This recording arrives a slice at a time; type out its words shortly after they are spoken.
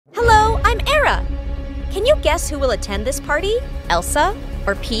Can you guess who will attend this party? Elsa,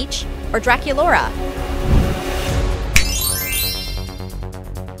 or Peach, or Draculaura?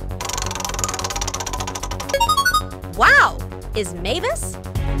 Wow! Is Mavis?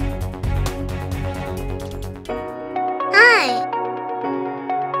 Hi.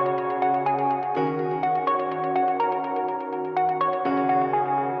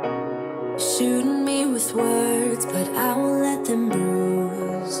 Shooting me with words, but I won't let them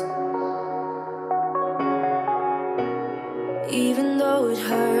bruise. Even though it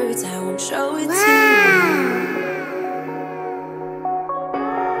hurts, I won't show it to you.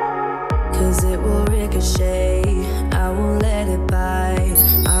 'Cause it will ricochet, I won't let it bite.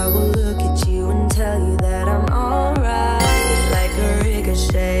 I will look at you and tell you that I'm alright. Like a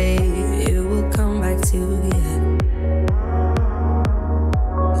ricochet, it will come back to you.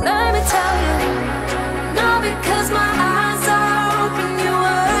 Let me tell you, no, because my eyes are open, your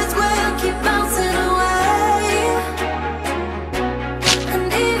words will keep bouncing away. And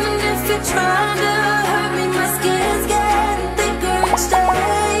even if you're trying to hurt me, my skin's getting thicker each day.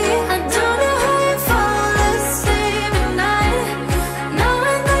 I don't know how you fall asleep at night,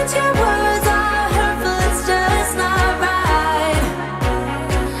 knowing that your words are hurtful, it's just not right.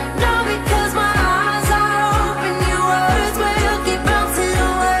 No, because my eyes are open, your words will keep bouncing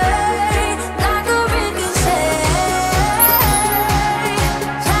away. Like a ricochet,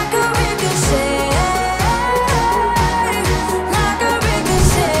 like a ricochet, like a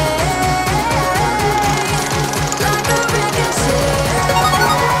ricochet, like a ricochet.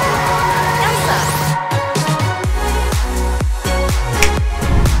 Elsa!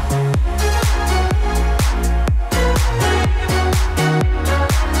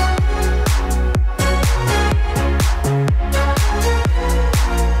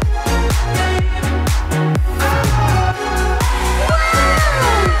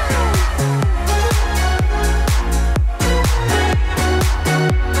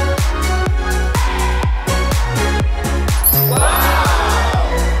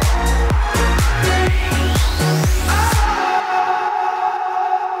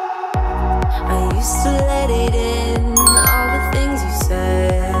 I used to let it in, all the things you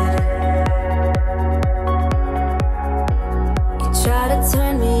said. You try to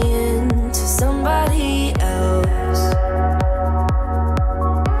turn me into somebody else,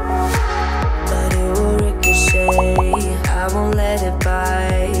 but it will ricochet, I won't let it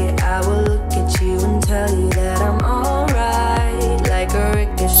bite. I will look at you and tell you that I'm alright. Like a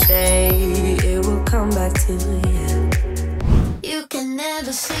ricochet, it will come back to you. You can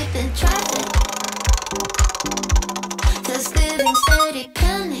never sleep in traffic, 'cause living steady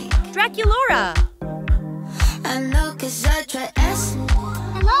panic. Draculaura! I know 'cause I try acid.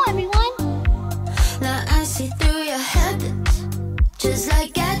 Hello, everyone. Now I see through your habits, just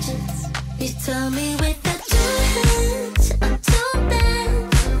like gadgets. You tell me with the two hands, I'm too bad.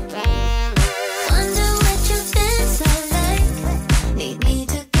 Wonder what you've been so like. Need me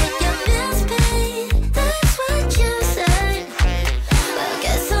to get your bills paid, that's what you said. I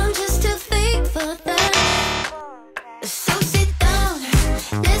guess I'm just too fake for that. So sit down,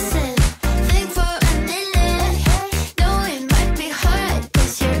 listen, think for a minute. Know it might be hard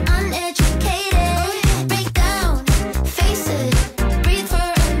 'cause you're uneducated. Break down, face it, breathe for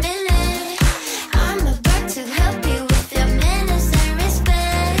a minute. I'm a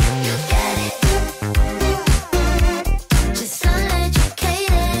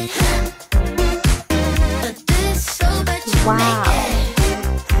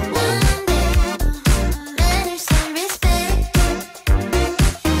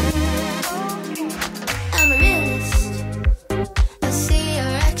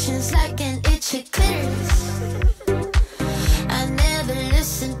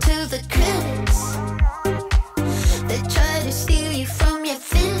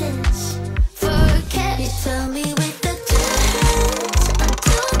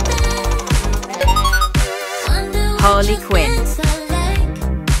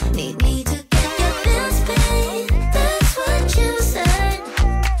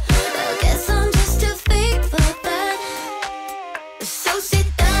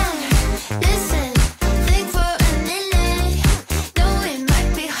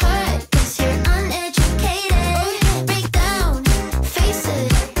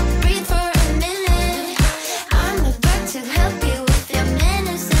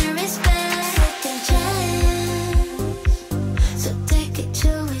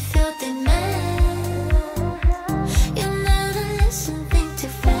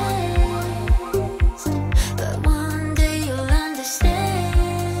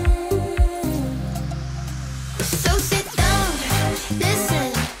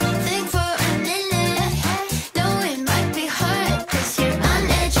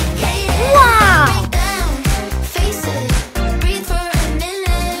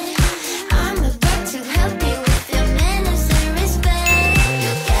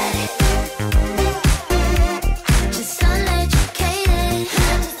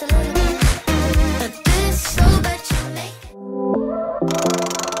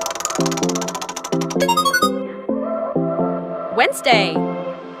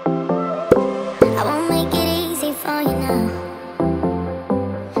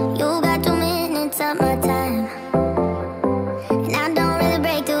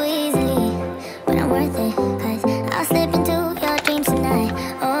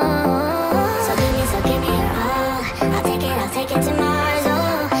So give me your all. I'll take it to Mars.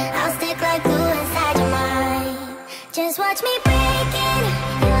 Oh, I'll stick like glue inside your mind. Just watch me breaking.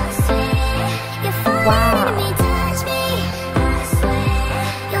 You're sweet. You're falling into me, touch me. I swear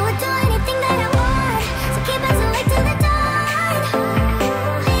you would do anything that I want. So keep us awake till the dawn.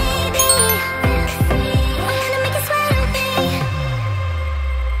 Baby, I wanna make you sweat on me.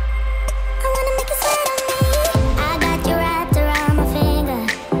 I wanna make you sweat on me. I got you wrapped around my finger,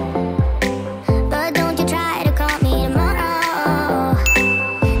 but don't you try to call me tomorrow.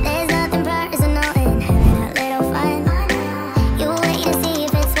 There's nothing personal in having a little fun. You wait to see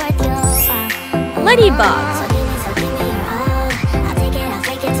if it's worth your while. Ladybug. So give me your all. I'll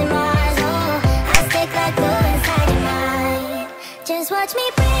take it to Mars. Oh, I'll stick like glue inside your mind. Just watch me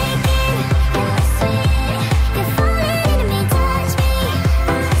breaking. You're sweet. You're falling into me, touch me.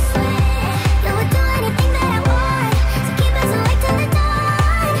 I swear you would do anything that I want. So keep us awake till the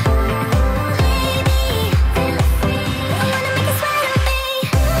dawn. Baby, feel free. I wanna make you sweat on me.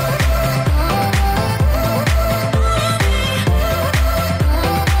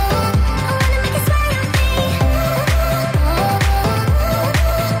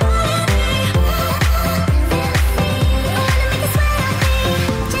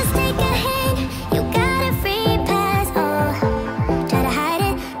 Just take a hint, you got a free pass. Oh, try to hide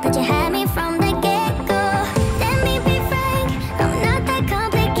it, but you had me from the get-go. Let me be frank, I'm not that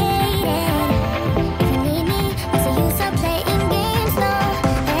complicated. If you need me, it's a use of playing games. No,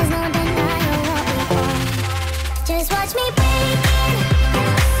 there's no denying what we want. Just watch me break it.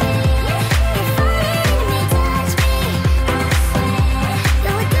 You're falling into me, touch me. I swear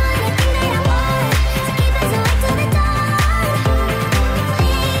you would do anything that I want. So keep us awake till the dawn.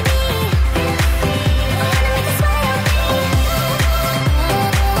 Baby, feel free. I wanna make you sweat on me.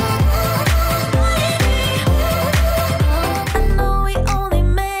 I know we only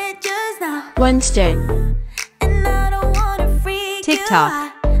met just now, Wednesday. and I don't wanna freak TikTok. you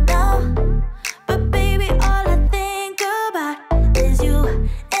out, no. But baby, all I think about is you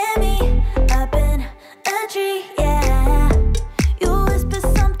and me up in a tree, yeah. You whisper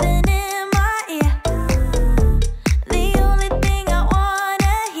something in my ear, the only thing I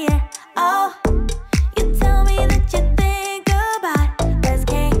wanna hear. Oh, you tell me that you think about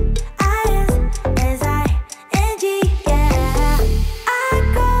SKISSING, yeah. I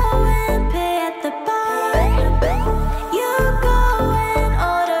go and pay at the bar. You go and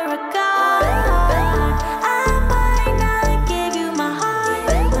order a car. I might not give you my heart,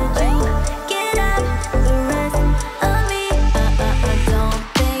 but you can have the rest of me. Don't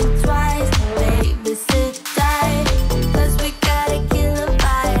think twice, baby, sit tight, 'cause we gotta kill a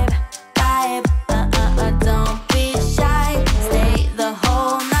vibe. Don't be shy, stay the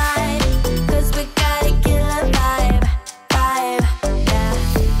whole night, 'cause we gotta kill a vibe, yeah.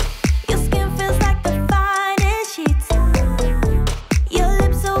 Your skin feels like the finest sheets. Your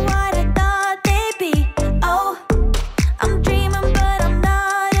lips are what I thought they'd be. Oh, I'm dreaming, but I'm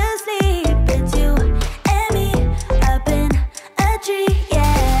not asleep. It's you and me up in a tree,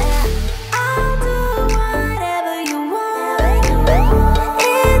 yeah. I'll do whatever you want.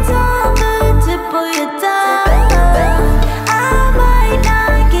 It's on the tip of your tongue. I might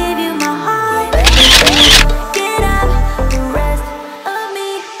not give you my heart, but you can have the rest of me.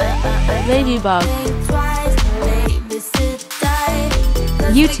 Ladybug. Think twice, baby, sit tight,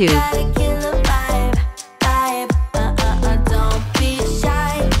 'cause we YouTube. gotta kill a vibe. Don't be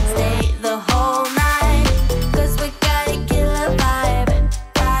shy, stay the whole night, 'cause we gotta kill a vibe,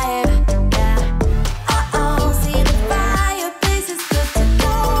 yeah. See the fireplace is good to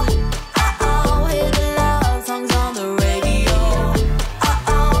go. Hear the love songs on the radio.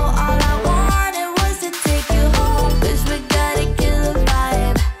 All I wanted was to take you home, 'cause we gotta kill a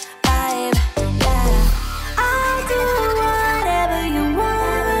vibe, yeah. I'll do whatever you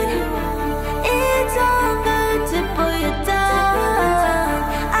want.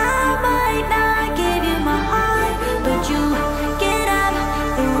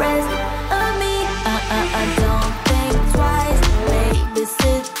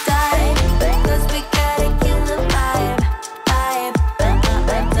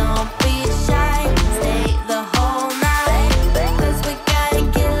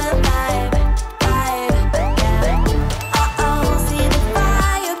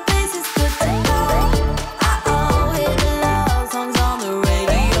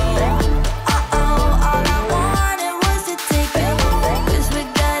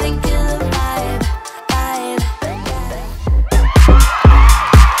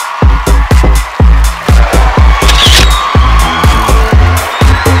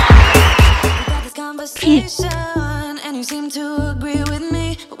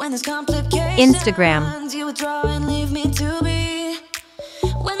 Instagram. You withdraw and leave me to be.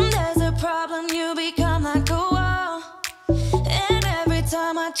 When there's a problem, you become like a wall. And every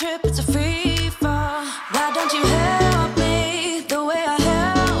time I trip, it's a free fall. Why don't you help me the way I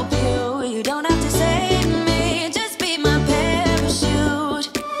help you? You don't have to save me, just be my parachute.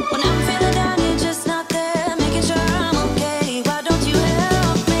 When I'm feeling down, you're just not there, making sure I'm okay. Why don't you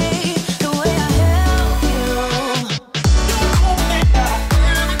help me the way I help you?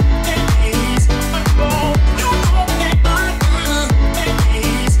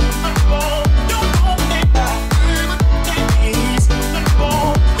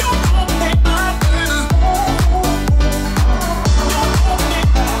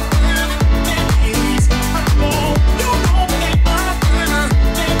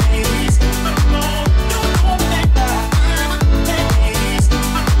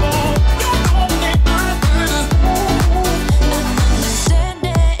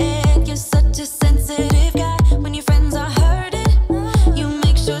 You're such a sensitive guy. When your friends are hurting, you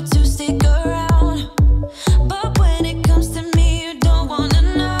make sure to stick around. But when it comes to me, you don't wanna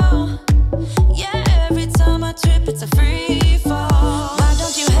know. Yeah, every time I trip, it's a free fall. Why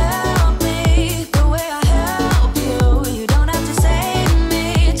don't you help me the way I help you? You don't have to save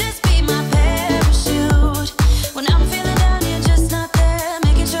me, just be my parachute. When I'm feeling down, you're just not there,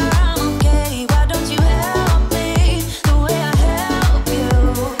 making sure I'm okay. Why don't you help me the way I help you?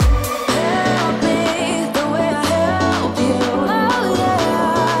 Help me the way I help you. Oh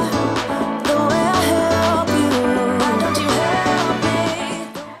yeah, the way I help you. Why don't you help me?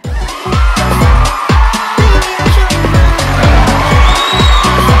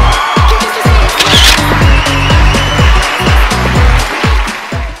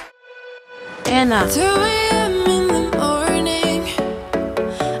 Anna. 2 a.m. in the morning,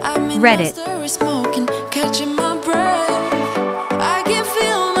 I'm in Reddit. the stir smoking, catching my breath. I can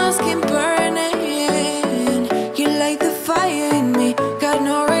feel my skin burning. You light the fire in me, got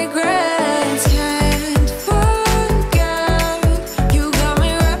no regrets. Can't forget, you got me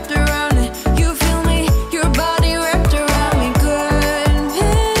wrapped around it. You feel me, your body wrapped around me. Good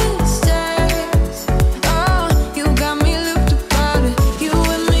mistakes. Oh, you got me looped about it. You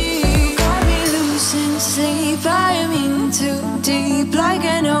and me got me losing sleep. I'm in too deep, like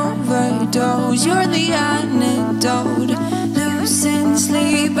an overdose. You're the antidote. Losing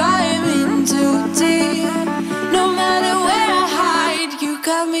sleep, I'm in too deep. No matter where I hide, you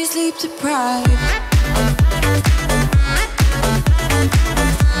got me sleep deprived.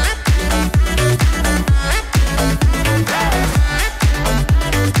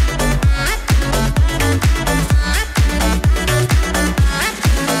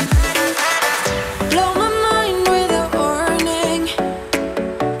 Blow my mind with a warning.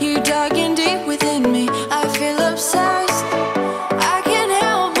 You digging deep within me. I feel obsessed. I can't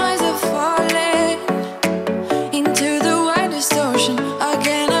help myself falling into the widest ocean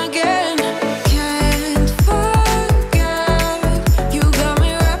again, again. Can't forget, you got me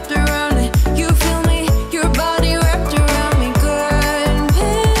wrapped around it. You feel me, your body wrapped around me. Good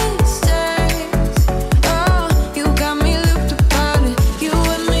mistakes. Oh, you got me looped about it. You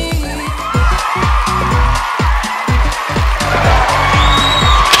and me.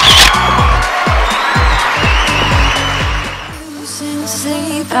 Losing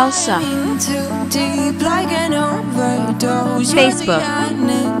sleep, Elsa. I'm in too deep, like an overdose. Facebook. You're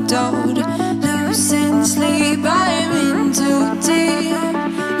the antidote. Losing sleep, I'm in too deep.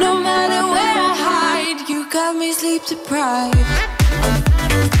 No matter where I hide, you got me sleep deprived.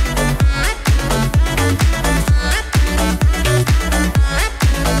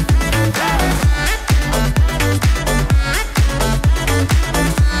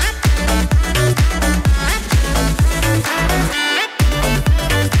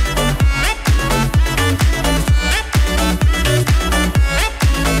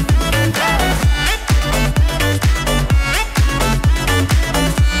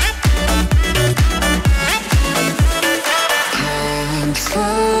 Can't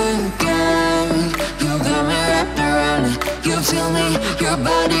forget, you got me wrapped around it. You feel me, your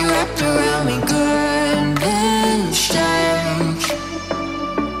body wrapped around me. Good mistakes.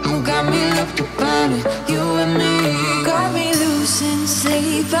 You got me looped about it. You and me got me losing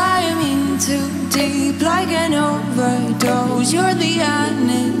sleep. I'm in too deep, like an overdose. You're the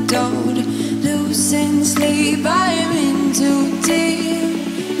antidote. Losing sleep, I'm in too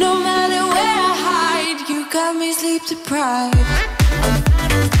deep. No matter where I hide, you got me sleep deprived.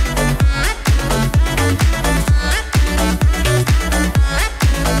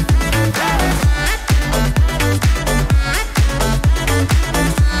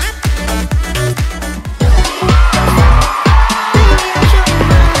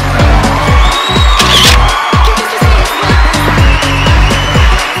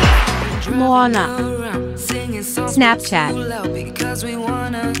 Snapchat. Because we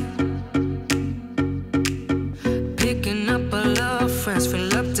wanna. Picking up a lot of friends,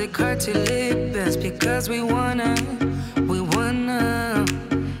 fill up the car to live best. Because we wanna.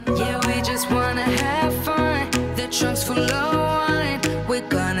 Yeah, we just wanna have fun. The trunk's full of wine. We're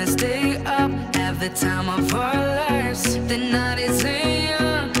gonna stay up, have the time of our lives. The night is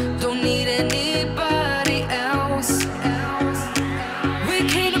young, don't need anybody else. We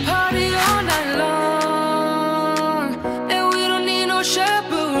came to party all night long, and we don't need no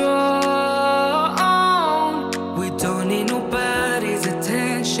chaperone. We don't need nobody's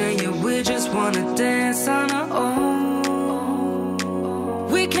attention, yeah, we just wanna dance on our own.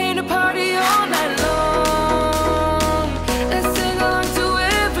 We came to party all night long and sing along to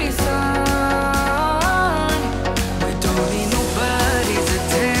every song. We don't need nobody's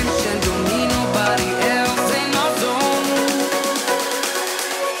attention, don't need nobody else in our zone.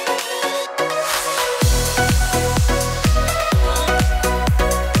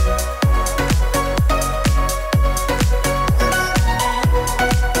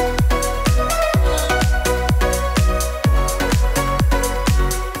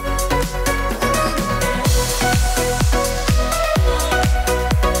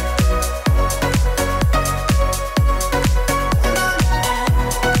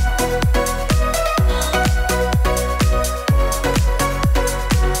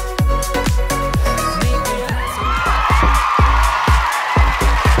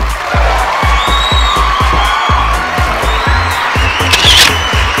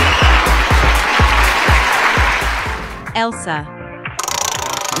 Elsa.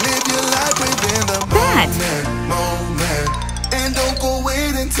 Live your life within the moment, and don't go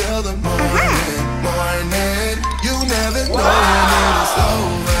wait until the morning. You never know when it's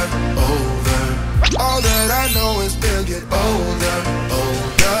over. All that I know is we'll get older.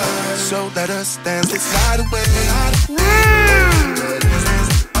 So let us dance this night away.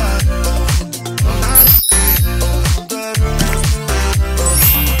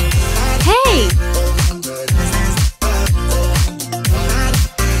 Hey!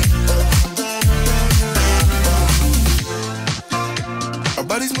 Our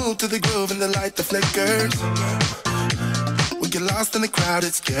bodies move to the groove and the light that flickers. We get lost in the crowd,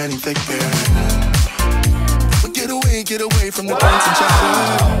 it's getting thicker. We get away from the points and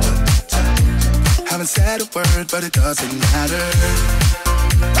chatter. Haven't said a word, but it doesn't matter.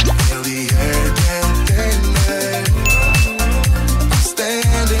 Feel the air get thinner.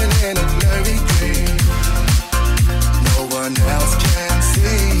 Standing in a blurry dream. No one else can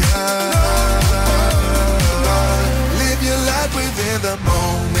see us. Live your life within the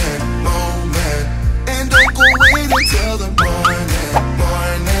moment, and don't go wait until the morning.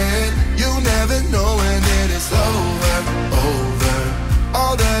 You never know when it is over.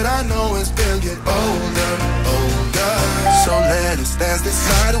 All that I know is we'll get older. So let us dance this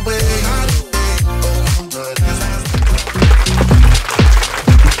night away.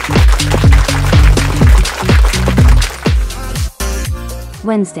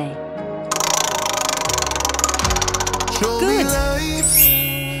 Wednesday. Show me life,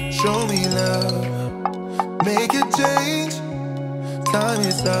 show me love, make a change, time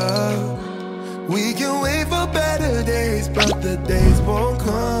is up. We can wait for better days, but the days won't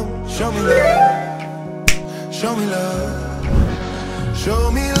come. Show me love, show me love,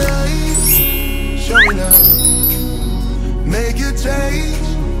 show me life, show me love, make a change,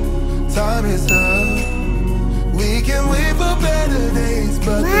 time is up. We can wait for better days,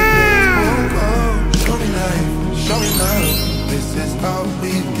 but the days won't come. Show me life, show me love, this is all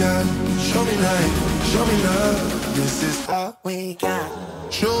we got. Show me life, show me love, this is all we got.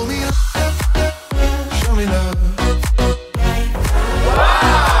 Show me love, show me love.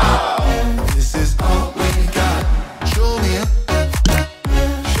 Wow! This is all we got. Show me love,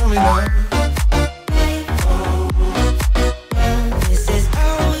 show me love. This is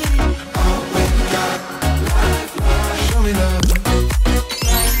all we got. Show me love.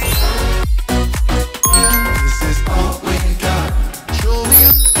 This is all we got. Show me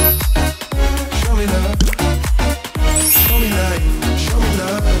love. Show me love. Show me life. Show me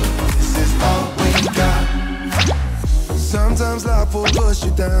love. This is all we got. Sometimes life will push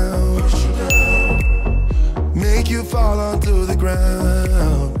you down, make you fall onto the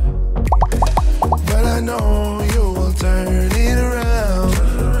ground. But I know you will turn it around.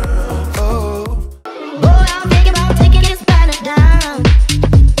 Oh. Boy, I'm thinking about taking this planet down.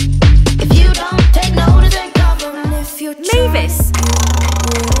 If you don't take notice and cover, if you're Mavis!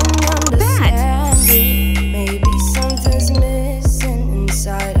 Bad! Maybe something's missing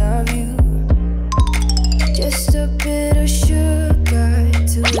inside of you. Just a bit of sugar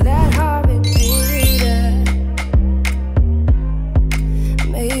to that horrid bitter.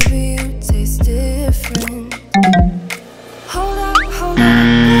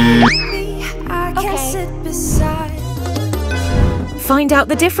 find out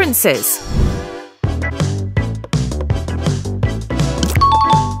the differences.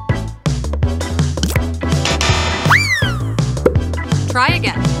 Try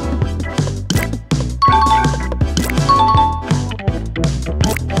again.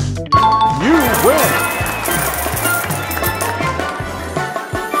 You win!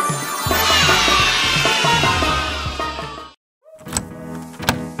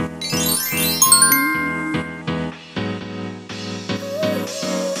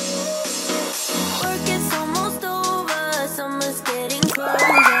 Work is almost over, summer's getting closer.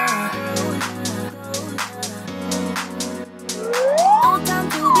 No time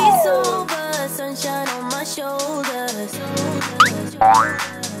to be sober, sunshine on my shoulders.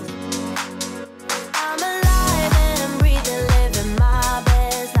 I'm alive and breathing, living my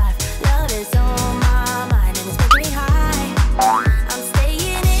best life. Love is on my mind and it's making me high. I'm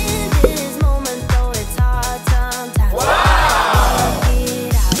staying in this moment, though it's hard sometimes.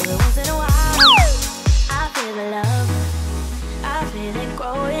 Get out every once in a while. I feel the love, I feel it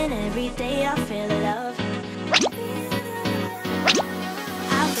growing every day. I feel the love,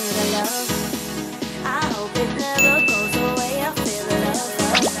 I feel the love. I hope it never goes away. I feel the love,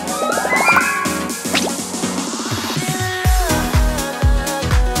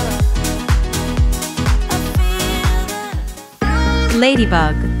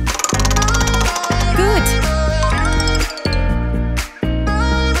 Ladybug. Good.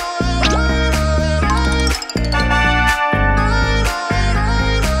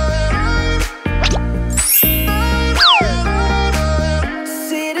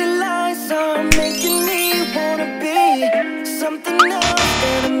 city lights are making me wanna be something else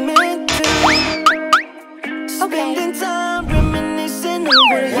than I'm meant to. Spending time reminiscing of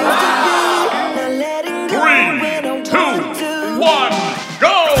what it used to be. Not letting go when I want to. 1,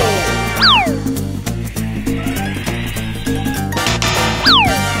 go!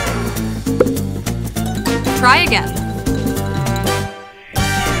 Try again.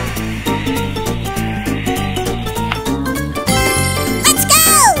 Let's go!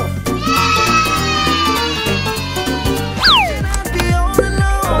 Be all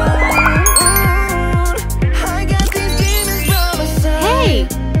alone. I got these demons by my side. Hey!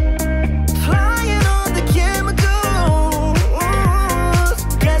 Flying on the chemicals.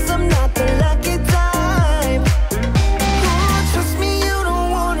 Guess I'm not the lucky type. Trust me, you don't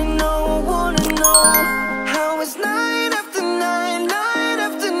wanna know how it's night after night, night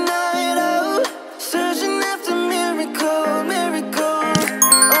after night. Oh, searching after miracles.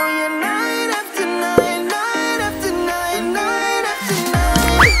 Oh yeah, night after night, night after night, night after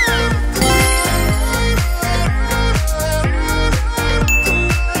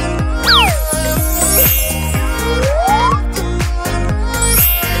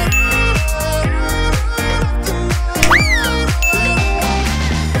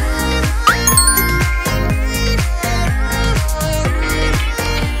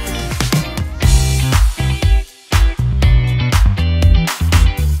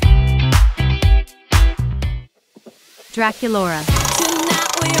Draculora.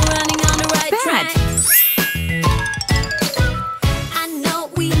 Tonight we're running on the right Bad. track. I know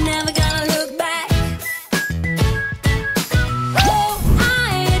we never gonna look back. Oh,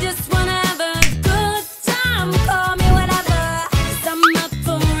 I just wanna have a good time. Call me whatever, 'cause I'm up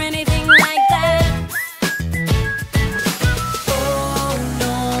for anything like that. Oh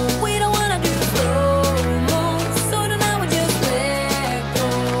no, we don't wanna do slow-mo, so tonight we just let go.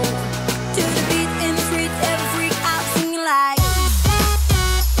 To the beat in the streets, every freak out singing like,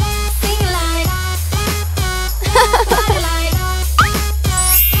 party like,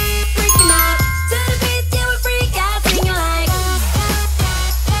 freaking out. To the beat, yeah, we freak out singing like,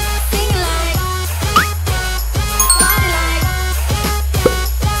 party like,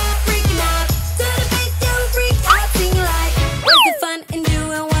 freaking out. To the beat, yeah, we freak out singing like, where's the fun in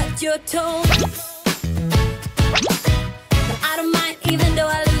doing what you're told? But I don't mind even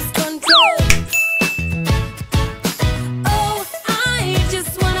though I lose control. Oh, I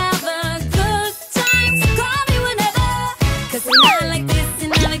just wanna have a good time. So call me whenever, 'cause a night like this, it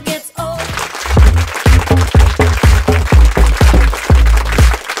never gets old.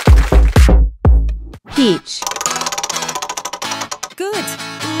 Peach. Good.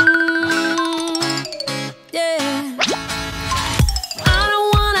 Yeah. I don't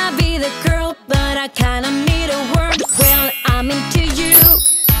wanna be the girl, but I kinda need a word. Well, I'm into you.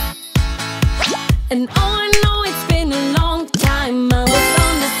 And all I know, it's been a long time. I was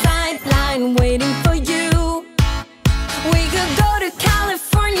on the sideline waiting for you. We could go to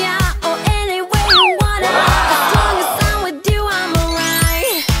California or anywhere you wanna. As long as I'm with you, I'm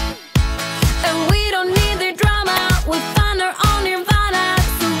alright. And we don't need the drama. We'll find our own nirvana.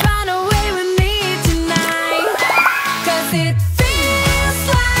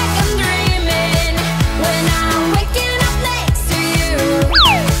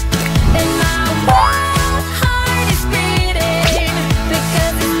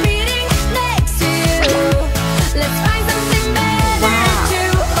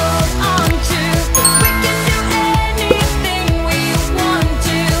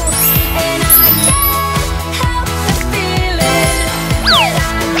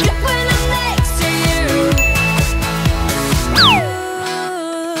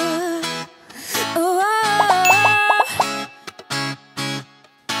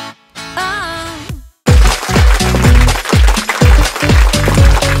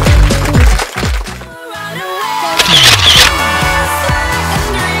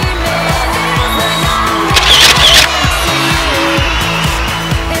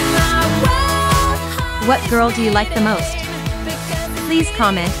 What girl do you like the most? Please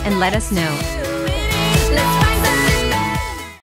comment and let us know.